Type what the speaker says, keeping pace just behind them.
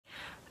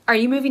Are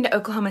you moving to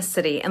Oklahoma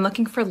City and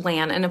looking for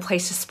land and a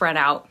place to spread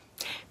out?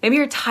 Maybe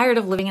you're tired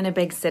of living in a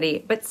big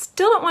city, but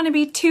still don't want to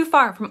be too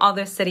far from all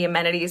those city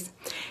amenities.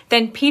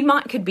 Then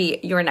Piedmont could be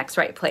your next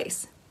right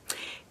place.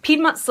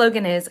 Piedmont's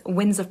slogan is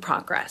Winds of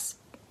Progress,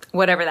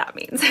 whatever that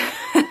means.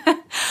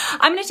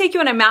 I'm going to take you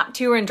on a map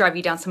tour and drive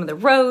you down some of the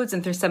roads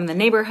and through some of the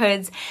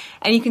neighborhoods,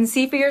 and you can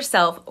see for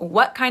yourself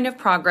what kind of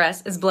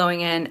progress is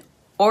blowing in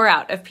or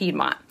out of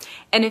Piedmont,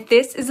 and if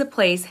this is a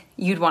place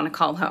you'd want to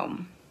call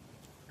home.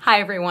 Hi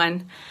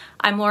everyone,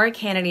 I'm Laura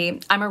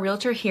Kennedy. I'm a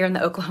realtor here in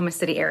the Oklahoma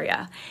City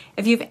area.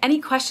 If you have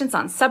any questions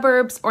on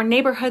suburbs or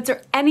neighborhoods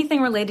or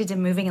anything related to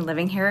moving and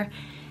living here,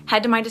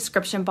 head to my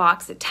description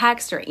box,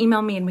 text or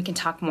email me and we can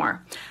talk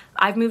more.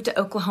 I've moved to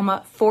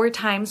Oklahoma 4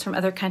 times from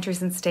other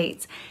countries and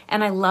states,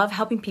 and I love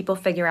helping people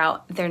figure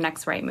out their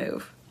next right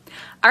move.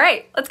 All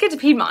right, let's get to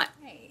Piedmont.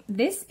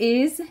 This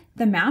is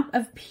the map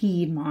of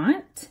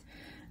Piedmont.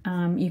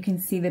 You can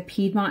see the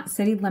Piedmont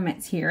city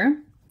limits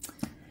here.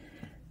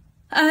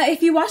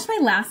 If you watched my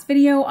last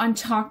video on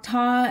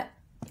Choctaw,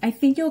 I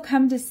think you'll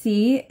come to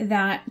see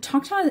that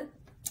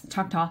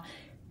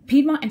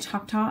Piedmont and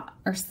Choctaw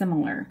are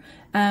similar.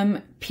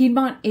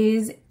 Piedmont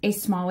is a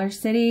smaller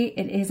city.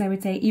 It is, I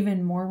would say,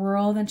 even more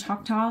rural than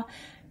Choctaw,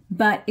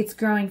 but it's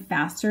growing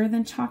faster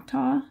than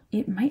Choctaw.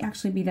 It might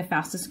actually be the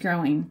fastest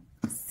growing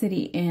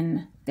city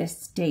in this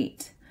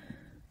state,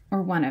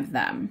 or one of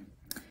them.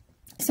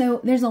 So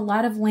there's a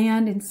lot of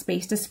land and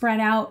space to spread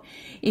out.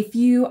 If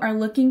you are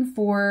looking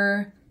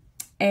for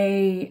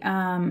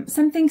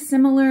something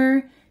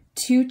similar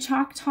to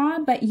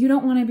Choctaw, but you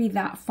don't want to be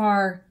that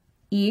far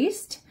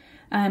east,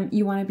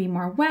 you want to be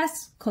more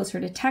west,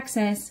 closer to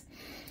Texas,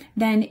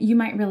 then you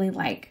might really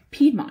like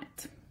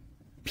Piedmont.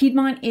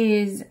 Piedmont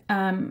is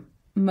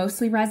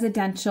mostly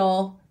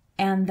residential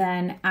and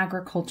then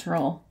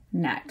agricultural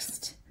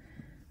next.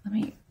 Let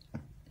me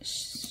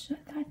shut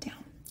that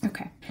down.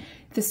 Okay.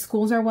 The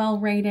schools are well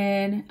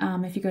rated.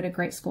 If you go to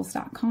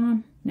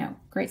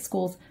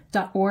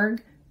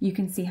greatschools.org, you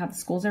can see how the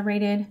schools are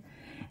rated.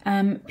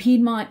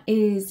 Piedmont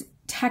is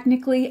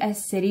technically a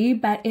city,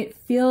 but it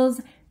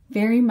feels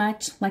very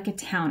much like a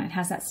town. It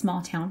has that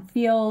small town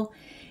feel.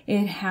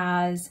 It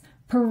has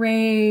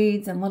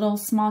parades and little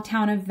small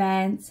town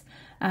events.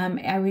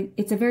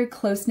 It's a very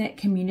close-knit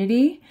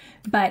community,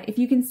 but if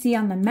you can see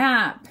on the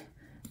map,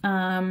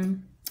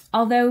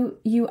 although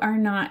you are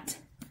not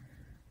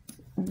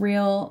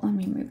let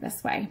me move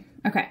this way.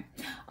 Okay.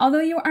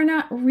 Although you are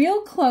not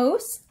real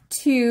close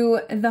to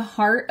the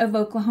heart of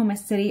Oklahoma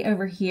City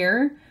over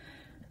here,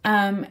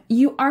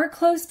 you are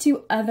close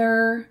to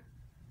other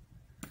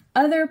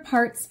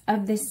parts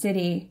of the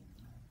city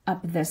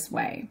up this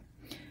way.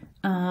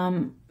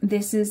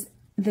 This is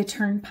the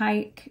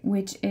Turnpike,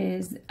 which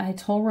is a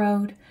toll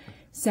road.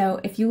 So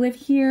if you live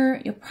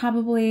here, you'll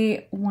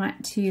probably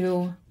want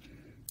to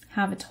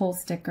have a toll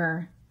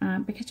sticker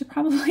because you'll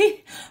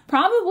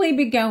probably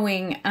be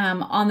going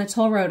on the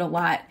toll road a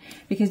lot,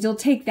 because you'll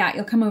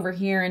come over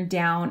here and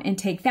down and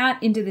take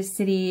that into the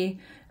city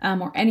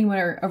or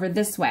anywhere over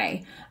this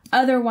way.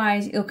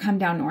 Otherwise, you'll come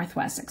down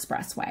Northwest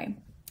Expressway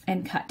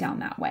and cut down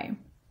that way.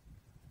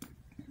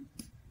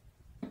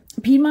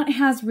 Piedmont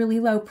has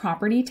really low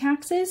property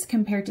taxes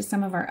compared to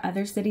some of our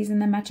other cities in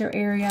the metro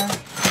area.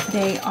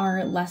 They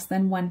are less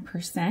than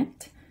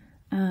 1%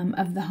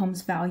 of the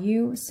home's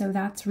value. So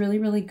that's really,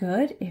 really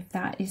good if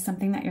that is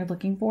something that you're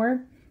looking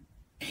for.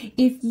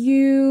 If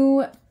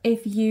you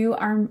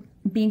are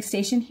being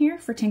stationed here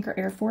for Tinker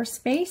Air Force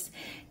Base,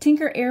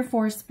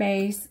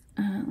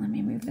 let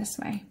me move this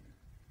way.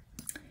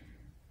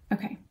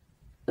 Okay.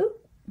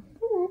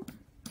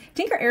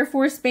 Tinker Air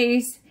Force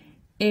Base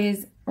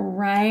is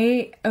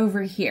right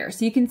over here.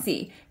 So you can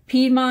see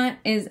Piedmont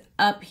is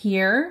up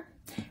here.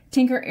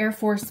 Tinker Air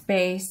Force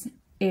Base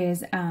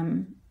is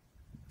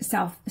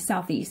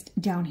southeast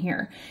down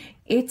here.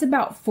 It's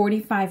about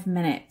 45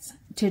 minutes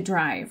to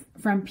drive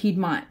from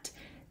Piedmont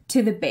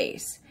to the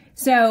base.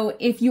 So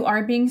if you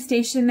are being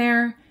stationed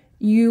there,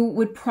 you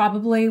would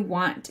probably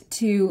want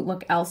to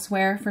look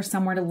elsewhere for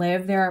somewhere to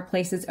live. There are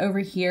places over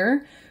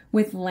here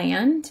with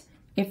land,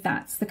 if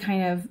that's the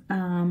kind of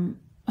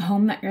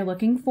home that you're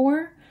looking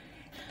for.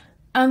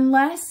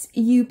 Unless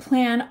you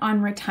plan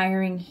on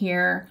retiring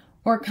here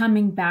or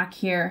coming back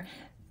here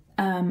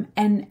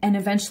and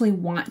eventually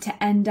want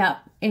to end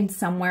up in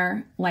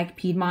somewhere like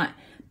Piedmont,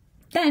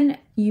 then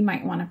you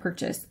might want to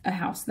purchase a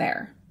house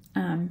there.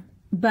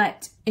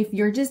 But if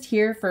you're just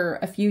here for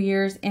a few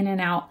years in and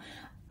out,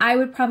 I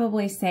would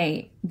probably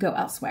say go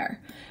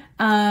elsewhere.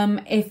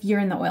 If you're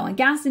in the oil and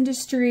gas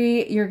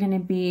industry, you're going to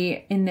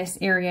be in this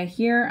area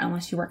here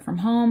unless you work from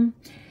home.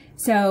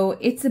 So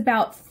it's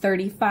about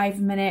 35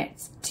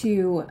 minutes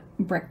to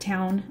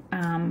Bricktown,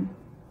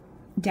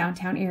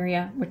 downtown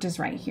area, which is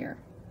right here.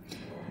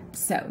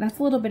 So that's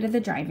a little bit of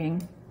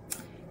the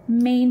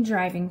main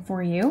driving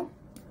for you.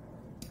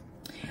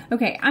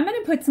 Okay, I'm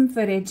going to put some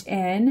footage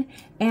in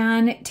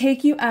and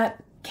take you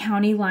up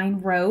County Line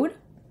Road.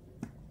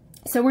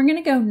 So we're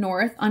going to go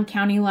north on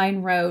County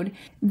Line Road.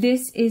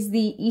 This is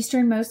the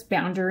easternmost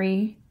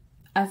boundary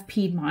of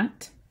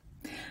Piedmont.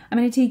 I'm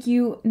going to take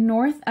you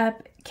north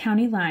up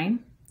County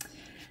Line.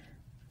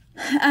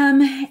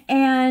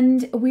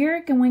 And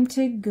we're going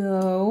to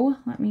go,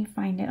 let me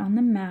find it on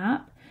the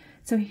map.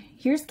 So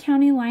here's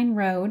County Line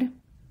Road.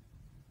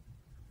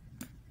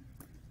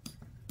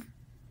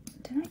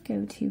 Did I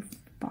go too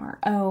far?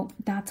 Oh,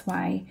 that's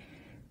why.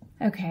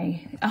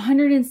 Okay,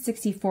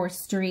 164th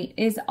Street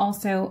is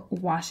also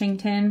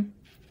Washington.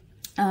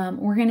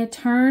 We're going to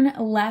turn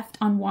left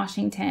on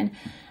Washington.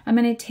 I'm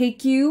going to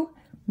take you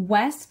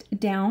west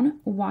down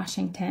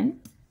Washington.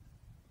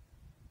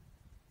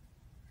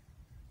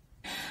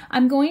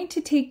 I'm going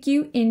to take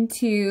you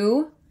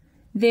into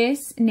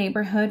this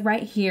neighborhood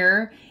right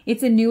here.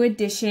 It's a new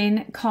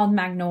addition called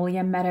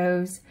Magnolia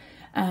Meadows.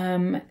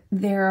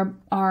 There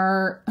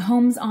are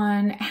homes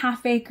on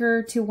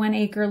half-acre to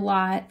 1-acre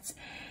lots,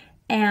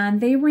 and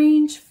they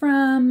range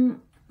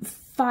from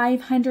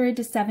 500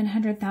 to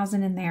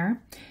 700,000 in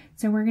there.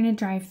 So we're going to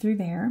drive through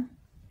there.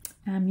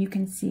 You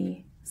can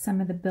see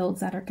some of the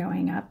builds that are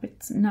going up.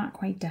 It's not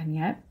quite done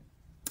yet.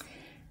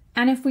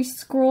 And if we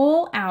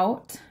scroll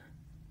out,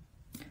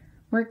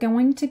 we're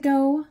going to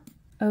go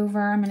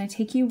over, I'm going to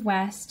take you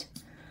west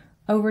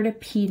over to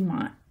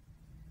Piedmont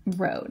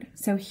Road.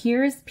 So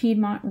here's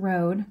Piedmont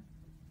Road.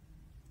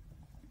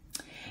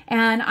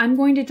 And I'm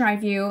going to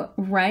drive you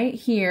right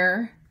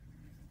here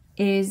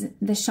is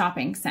the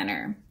shopping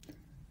center.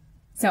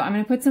 So I'm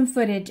going to put some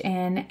footage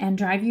in and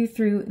drive you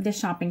through the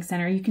shopping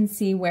center. You can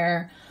see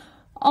where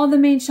all the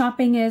main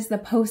shopping is, the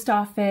post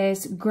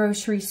office,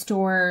 grocery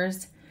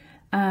stores,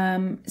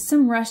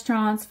 some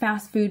restaurants,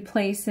 fast food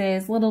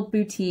places, little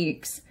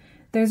boutiques.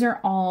 Those are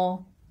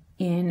all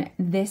in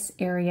this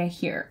area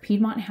here.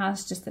 Piedmont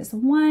has just this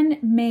one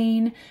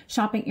main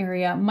shopping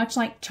area, much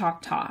like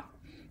Choctaw.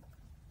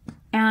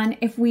 And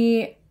if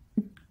we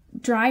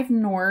drive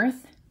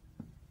north,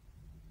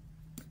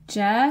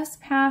 just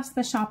past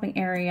the shopping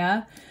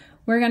area,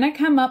 we're going to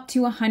come up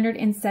to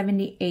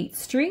 178th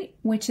Street,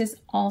 which is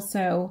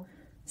also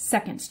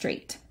 2nd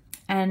Street.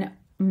 And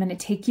I'm going to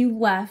take you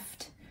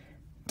left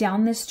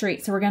down this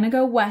street. So we're going to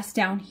go west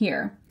down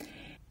here.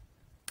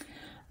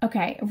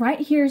 Okay, right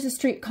here is a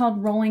street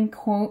called Rolling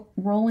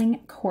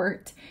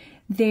Court.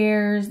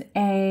 There's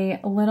a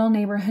little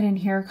neighborhood in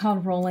here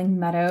called Rolling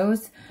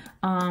Meadows.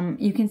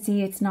 You can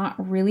see it's not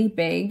really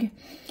big.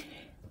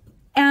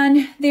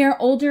 And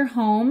they're older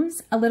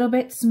homes, a little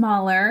bit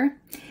smaller.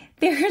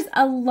 There's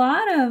a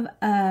lot of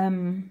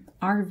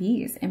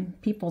RVs in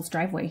people's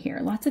driveway here,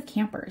 lots of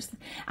campers.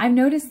 I've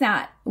noticed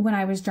that when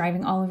I was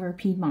driving all over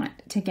Piedmont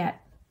to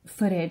get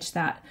footage,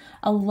 that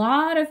a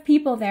lot of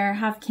people there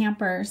have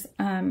campers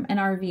and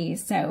RVs.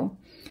 So,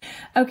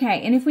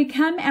 okay, and if we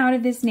come out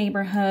of this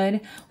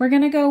neighborhood, we're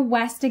going to go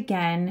west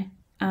again,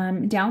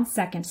 down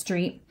 2nd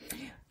Street,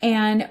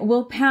 and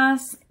we'll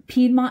pass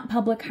Piedmont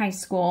Public High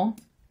School.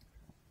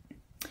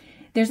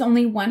 There's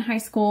only one high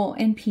school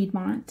in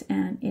Piedmont,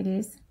 and it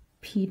is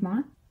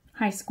Piedmont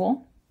High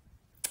School.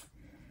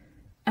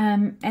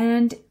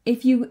 And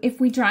if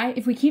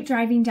we keep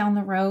driving down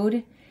the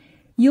road,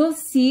 you'll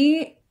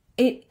see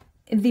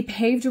the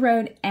paved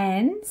road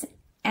ends,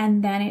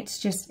 and then it's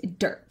just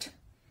dirt.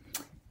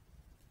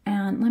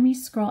 And let me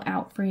scroll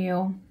out for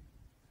you.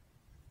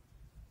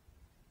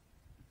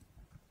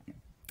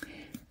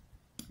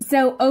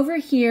 So over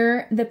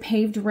here, the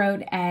paved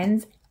road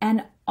ends,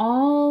 and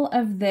all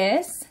of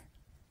this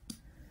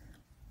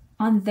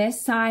on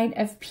this side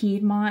of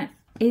Piedmont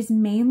is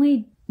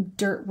mainly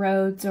dirt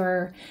roads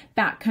or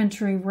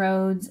backcountry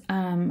roads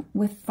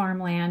with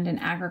farmland and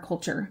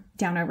agriculture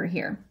down over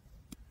here.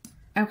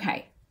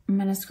 Okay, I'm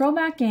going to scroll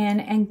back in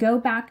and go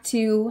back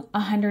to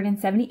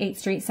 178th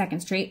Street,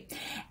 2nd Street,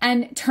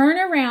 and turn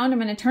around. I'm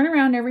going to turn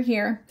around over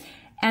here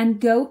and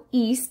go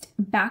east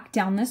back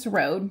down this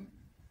road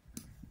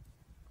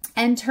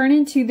and turn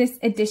into this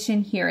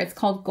addition here. It's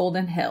called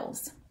Golden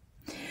Hills.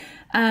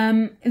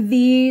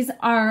 These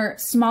are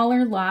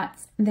smaller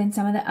lots than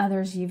some of the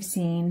others you've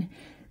seen.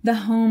 The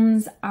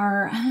homes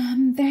are,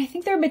 I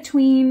think they're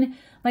between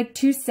like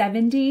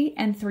 270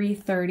 and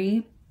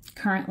 330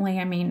 currently.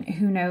 I mean,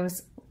 who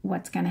knows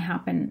what's going to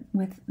happen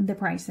with the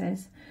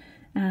prices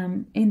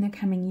in the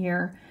coming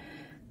year.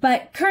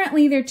 But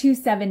currently they're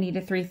 270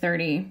 to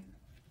 330.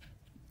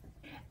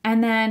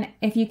 And then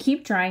if you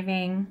keep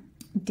driving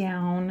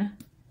down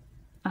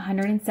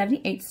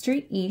 178th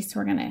Street East,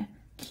 we're going to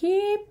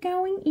keep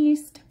going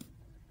east.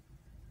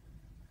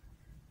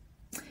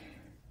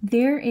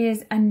 There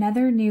is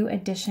another new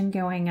addition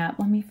going up.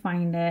 Let me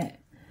find it.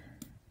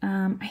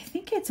 I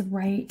think it's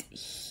right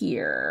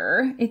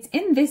here. It's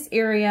in this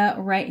area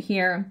right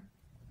here.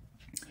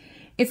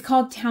 It's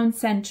called Town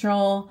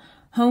Central.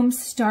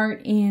 Homes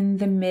start in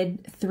the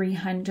mid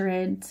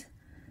 300s.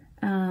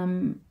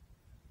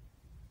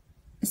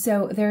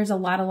 So there's a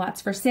lot of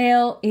lots for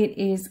sale. It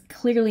is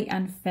clearly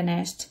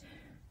unfinished.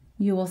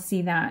 You will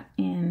see that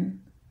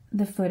in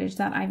the footage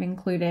that I've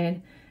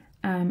included.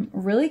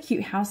 Really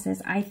cute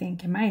houses, I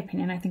think, in my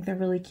opinion. I think they're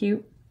really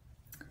cute.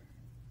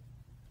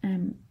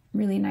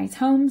 Really nice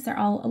homes. They're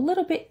all a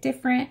little bit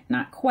different,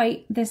 not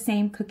quite the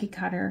same cookie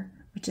cutter,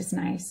 which is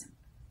nice.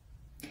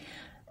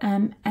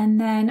 And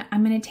then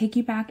I'm going to take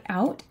you back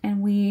out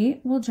and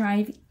we will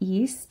drive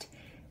east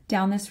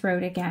down this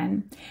road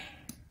again.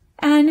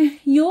 And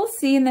you'll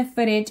see in the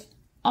footage,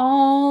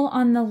 all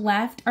on the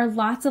left are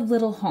lots of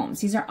little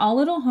homes. These are all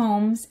little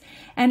homes.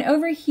 And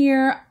over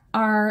here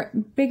are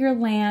bigger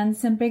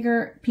lands, some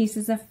bigger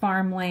pieces of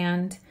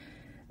farmland.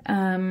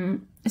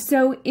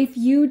 So if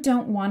you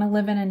don't want to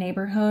live in a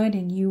neighborhood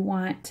and you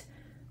want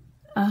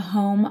a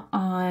home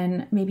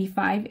on maybe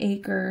 5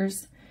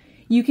 acres,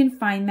 you can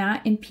find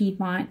that in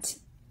Piedmont.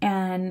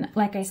 And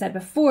like I said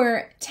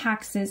before,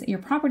 taxes, your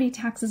property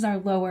taxes are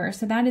lower.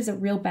 So that is a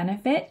real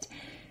benefit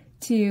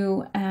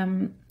to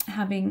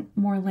having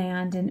more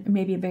land and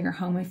maybe a bigger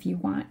home if you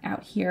want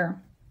out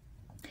here.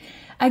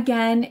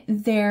 Again,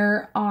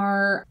 there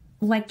are,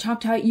 like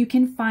Choctaw, you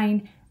can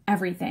find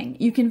everything.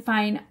 You can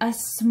find a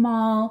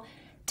small,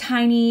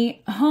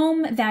 tiny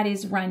home that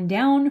is run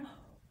down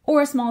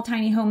or a small,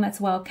 tiny home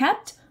that's well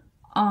kept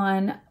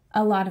on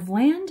a lot of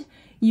land.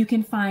 You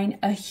can find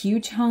a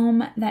huge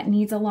home that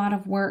needs a lot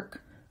of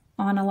work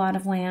on a lot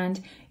of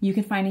land. You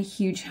can find a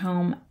huge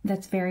home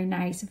that's very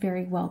nice,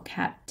 very well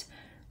kept,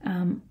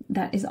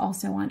 that is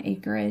also on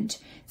acreage.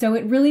 So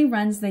it really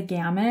runs the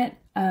gamut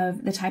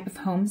of the type of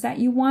homes that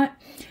you want.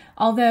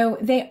 Although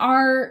they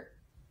are,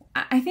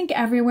 I think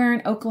everywhere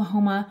in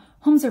Oklahoma,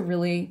 homes are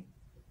really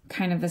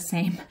kind of the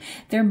same.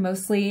 They're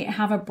mostly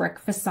have a brick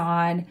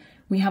facade.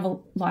 We have a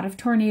lot of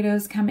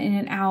tornadoes come in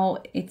and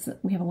out.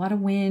 We have a lot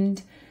of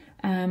wind.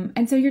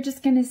 And so you're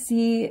just going to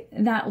see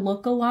that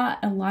look a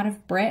lot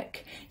of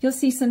brick. You'll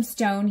see some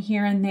stone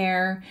here and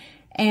there.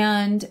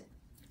 And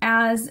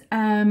as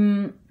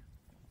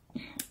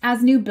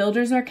new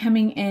builders are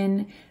coming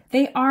in,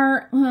 they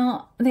are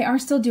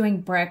still doing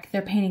brick.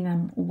 They're painting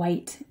them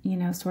white, you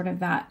know, sort of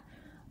that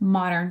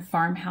modern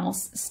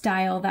farmhouse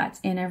style that's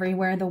in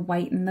everywhere, the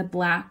white and the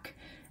black,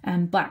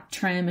 black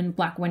trim and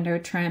black window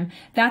trim.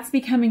 That's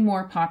becoming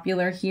more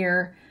popular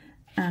here.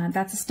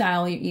 That's a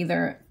style you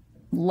either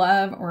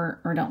love or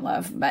don't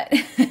love, but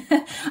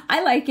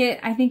I like it.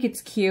 I think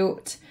it's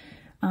cute.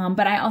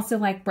 But I also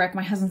like brick.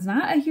 My husband's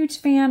not a huge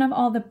fan of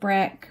all the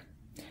brick,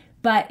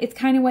 but it's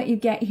kind of what you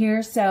get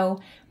here. So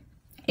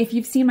if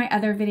you've seen my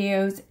other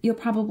videos, you'll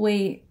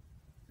probably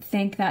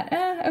think that,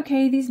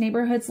 okay, these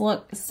neighborhoods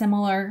look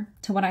similar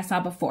to what I saw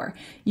before.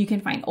 You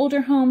can find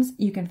older homes,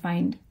 you can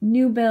find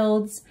new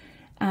builds.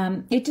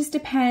 It just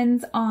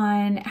depends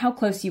on how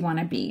close you want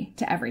to be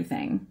to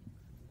everything.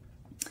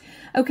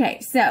 Okay,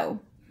 so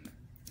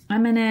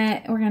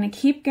we're gonna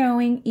keep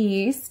going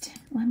east.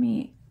 Let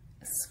me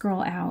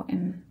scroll out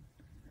and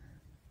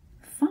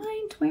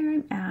find where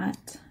I'm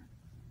at.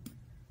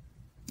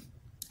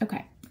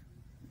 Okay.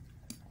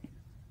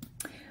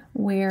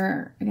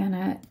 We're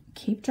gonna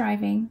keep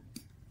driving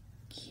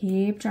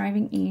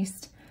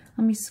east.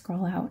 Let me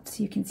scroll out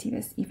so you can see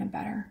this even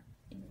better.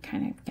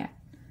 Kind of get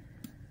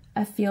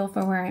a feel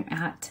for where I'm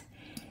at.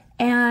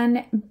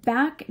 And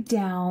back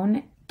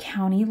down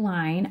county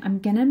line, I'm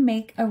gonna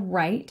make a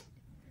right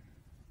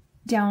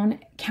down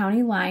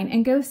county line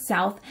and go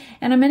south.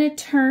 And I'm gonna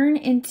turn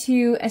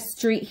into a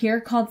street here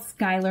called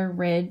Schuyler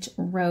Ridge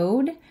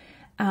Road.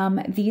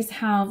 These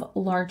have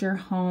larger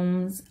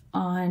homes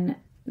on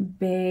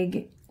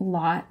big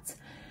lots.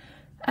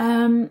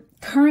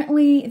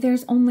 Currently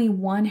there's only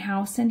one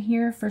house in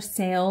here for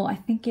sale. I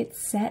think it's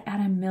set at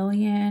 $1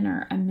 million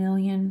or $1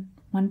 million,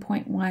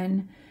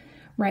 1.1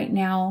 right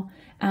now.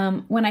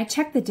 When I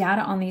check the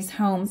data on these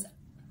homes,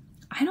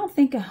 I don't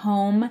think a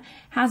home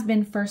has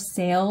been for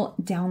sale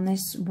down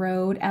this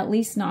road, at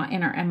least not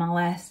in our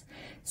MLS,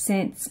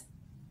 since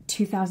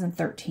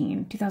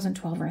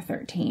 2012 or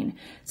 13.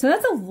 So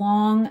that's a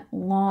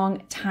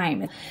long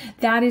time.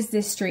 That is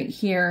this street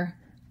here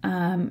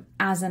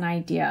as an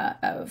idea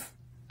of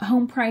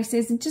home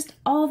prices and just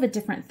all the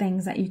different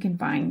things that you can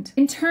find.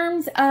 In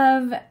terms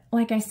of,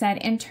 like I said,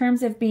 in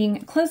terms of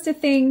being close to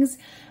things,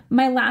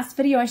 my last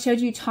video I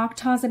showed you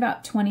Choctaw's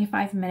about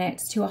 25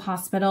 minutes to a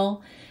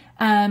hospital.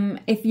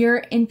 If you're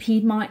in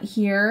Piedmont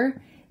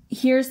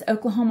here's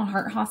Oklahoma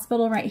Heart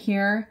Hospital right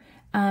here.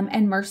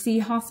 And Mercy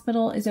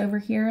Hospital is over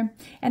here,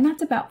 and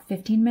that's about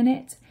 15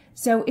 minutes.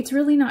 So it's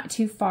really not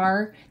too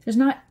far. There's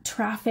not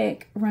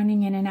traffic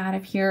running in and out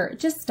of here,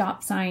 just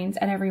stop signs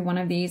at every one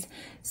of these.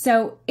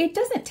 So it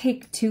doesn't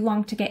take too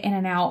long to get in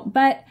and out,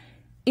 but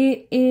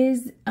it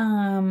is,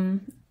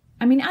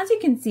 I mean, as you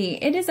can see,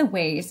 it is a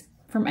ways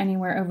from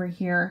anywhere over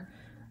here.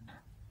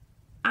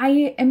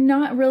 I am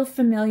not real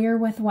familiar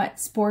with what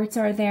sports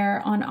are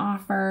there on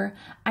offer.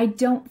 I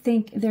don't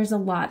think there's a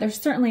lot.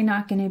 There's certainly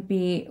not going to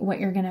be what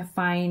you're going to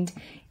find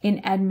in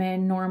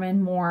Edmond,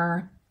 Norman,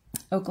 Moore,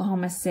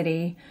 Oklahoma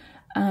City.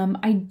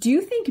 I do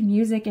think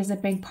music is a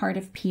big part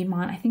of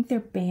Piedmont. I think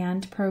their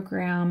band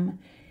program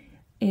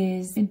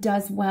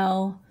does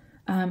well,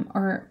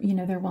 or, you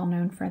know, they're well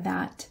known for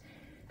that.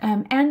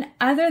 And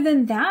other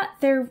than that,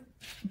 there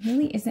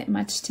really isn't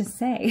much to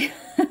say.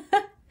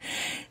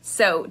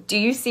 So, do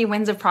you see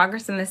winds of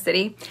progress in the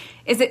city?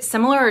 Is it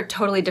similar or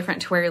totally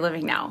different to where you're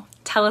living now?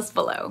 Tell us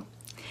below.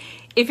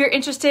 If you're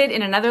interested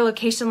in another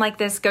location like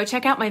this, go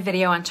check out my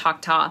video on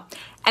Choctaw.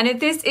 And if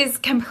this is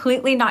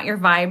completely not your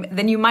vibe,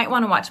 then you might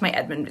want to watch my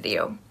Edmond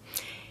video.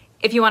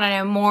 If you want to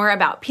know more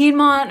about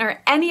Piedmont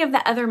or any of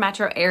the other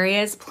metro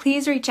areas,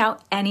 please reach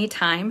out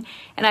anytime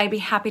and I'd be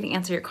happy to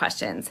answer your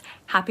questions.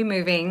 Happy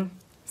moving.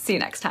 See you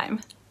next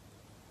time.